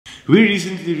We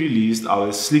recently released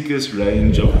our slickest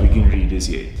range of rigging readers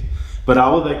yet, but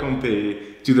how will they compare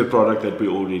to the product that we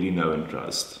already know and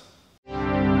trust?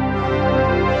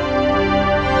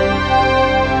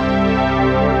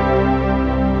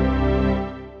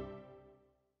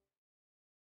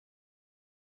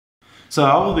 So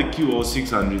how will the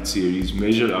QR600 series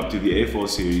measure up to the FR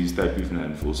series that we've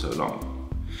known for so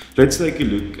long? Let's take a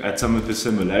look at some of the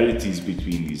similarities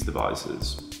between these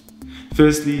devices.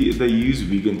 Firstly, they use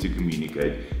vegan to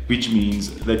communicate, which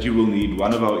means that you will need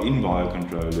one of our in-wire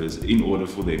controllers in order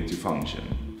for them to function.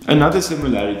 Another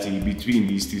similarity between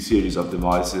these two series of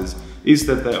devices is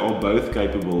that they are both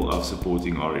capable of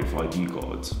supporting RFID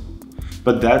cards.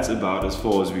 But that's about as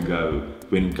far as we go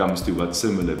when it comes to what's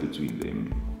similar between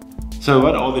them. So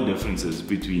what are the differences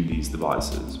between these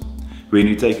devices? When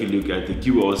you take a look at the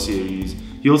QR series,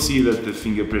 you'll see that the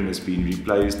fingerprint has been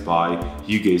replaced by,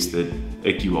 you guessed it,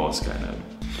 a QR scanner.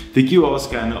 The QR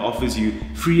scanner offers you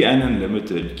free and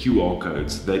unlimited QR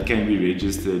codes that can be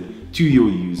registered to your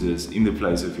users in the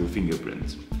place of your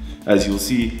fingerprint. As you'll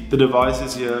see, the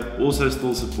devices here also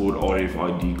still support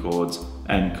RFID cards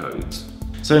and codes.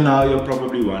 So now you're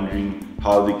probably wondering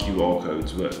how the QR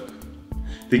codes work.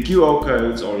 The QR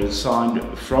codes are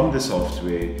assigned from the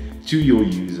software to your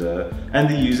user, and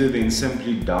the user then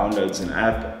simply downloads an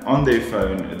app on their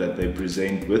phone that they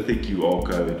present with the QR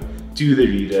code to the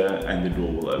reader, and the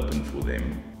door will open for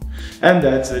them. And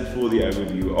that's it for the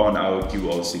overview on our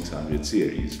QR600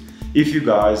 series. If you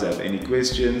guys have any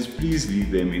questions, please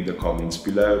leave them in the comments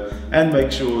below, and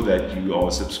make sure that you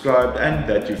are subscribed and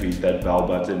that you've hit that bell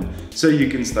button so you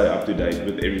can stay up to date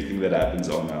with everything that happens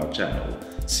on our channel.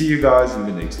 See you guys in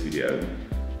the next video.